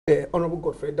Honorable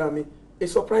Godfrey Dami, it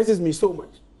surprises me so much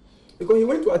because he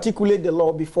went to articulate the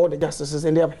law before the justices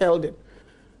and they have held it.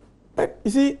 But you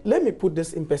see, let me put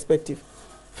this in perspective.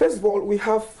 First of all, we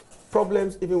have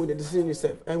problems even with the decision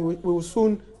itself, and we will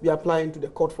soon be applying to the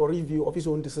court for review of his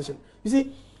own decision. You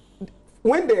see,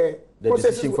 when the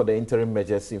decision for the interim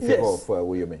measures in favor of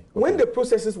Woyome. Okay. When the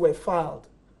processes were filed,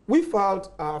 we filed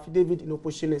our affidavit in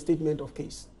opposition and statement of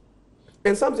case.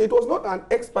 And some say it was not an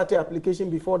ex parte application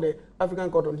before the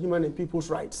African Court on Human and People's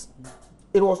Rights.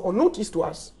 It was on notice to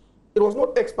us. It was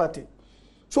not ex parte.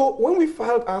 So when we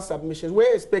filed our submissions, we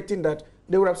were expecting that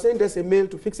they would have sent us a mail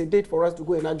to fix a date for us to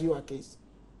go and argue our case.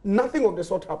 Nothing of the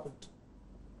sort happened.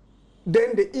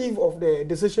 Then the eve of the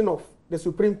decision of the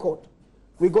Supreme Court,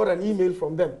 we got an email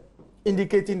from them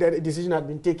indicating that a decision had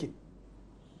been taken.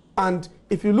 And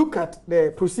if you look at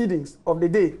the proceedings of the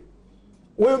day,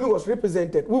 when we was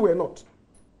represented, we were not.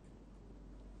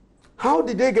 How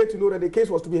did they get to know that the case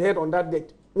was to be heard on that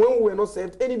date when we were not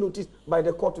served any notice by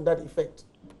the court to that effect?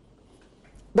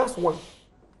 That's one.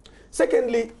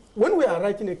 Secondly, when we are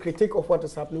writing a critique of what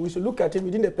is happening, we should look at it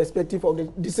within the perspective of the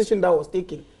decision that was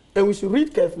taken. And we should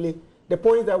read carefully the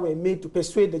points that were made to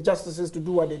persuade the justices to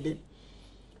do what they did.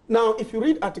 Now, if you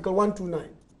read Article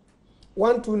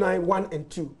 129, 1 and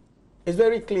 2, it's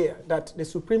very clear that the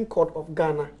Supreme Court of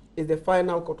Ghana is the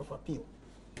final court of appeal.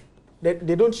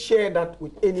 They don't share that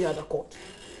with any other court.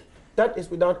 That is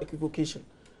without equivocation.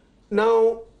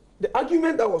 Now, the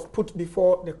argument that was put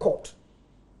before the court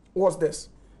was this.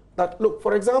 That, look,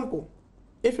 for example,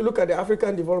 if you look at the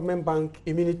African Development Bank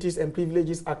Immunities and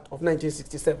Privileges Act of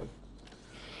 1967,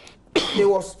 it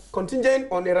was contingent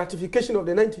on the ratification of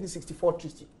the 1964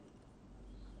 treaty.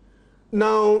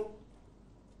 Now,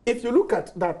 if you look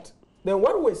at that, then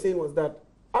what we were saying was that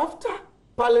after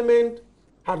Parliament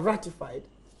had ratified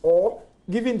or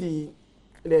given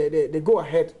the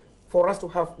go-ahead for us to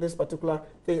have this particular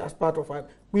thing as part of it,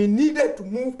 we needed to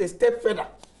move a step further,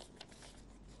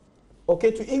 okay,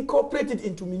 to incorporate it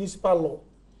into municipal law.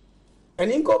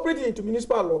 And incorporate it into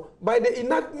municipal law by the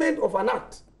enactment of an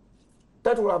act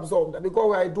that will absorb that, because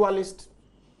we are a dualist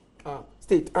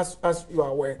state, as you are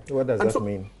aware. What does that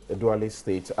mean, a dualist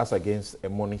state, as against a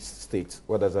monist state?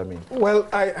 What does that mean? Well,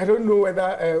 I don't know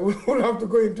whether we will have to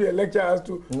go into a lecture as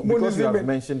to because monism. You have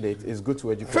mentioned it, it's good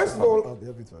to educate. First of all, I'll be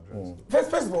happy to address.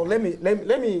 First of all, let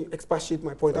me expatiate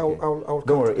my point. Okay. I'll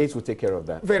don't worry, H will take care of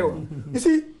that. Very well. You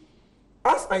see,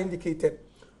 as I indicated,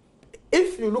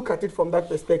 if you look at it from that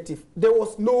perspective, there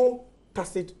was no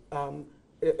tacit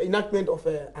enactment of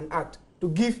an act to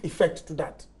give effect to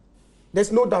that.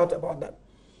 There's no doubt about that.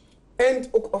 And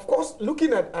of course,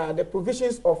 looking at the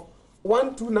provisions of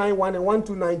 1291 and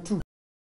 1292,